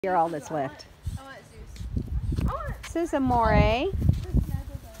You're all that's left. I want Zeus. This is Amore. Hey,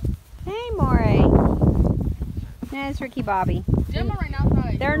 More. That's Ricky Bobby.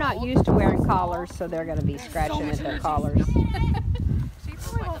 They're not used to wearing collars, so they're going to be scratching at their collars. She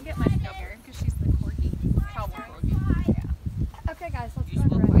probably won't get my snow here because she's the corgi. Cowboy corgi. Yeah. Okay, guys, let's go.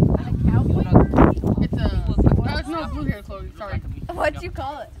 A cowboy corgi? It's no blue hair corgi. Sorry. What'd you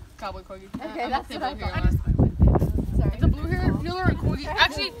call it? Cowboy corgi. Okay, that's what I thought. Sorry. It's a blue hair corgi.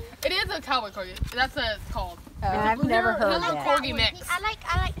 Actually, it is a cowboy corgi. That's what it's called. I've never heard that. Corgi mix. I like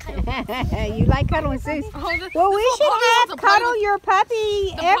cuddle. You like cuddling, Zeus? Well, Well, we should have cuddle your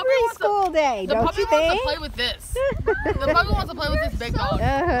puppy every school day, don't you think? The puppy wants to play with this. The puppy wants to play with this big dog.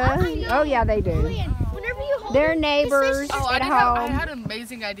 Oh, yeah, they do. Whenever you hold They're neighbors at I home. had an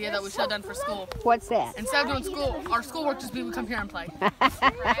amazing idea that we should have done for school. What's that? Instead of doing school, our schoolwork just be we come here and play. he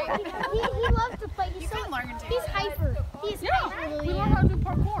loves to play. He's hyper. He's hyper. We learn how to do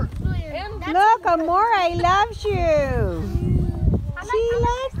parkour. Look, Amore loves you. She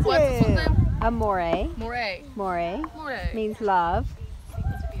loves you. What's this one's name? Amore. More. More means love.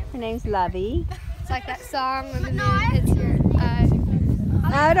 Her name's Lovey. It's like that song and then it's your,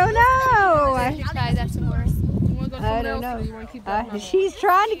 I don't know. you try that some more. I don't know. She's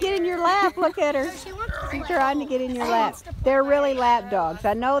trying to get in your lap. Look at her. She's trying to get in your lap. They're really lap dogs.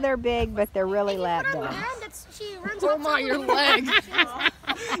 I know they're big, but they're really lap dogs. Oh my, your leg. You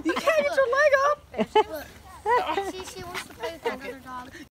can't get your leg up. She wants to play with another dog.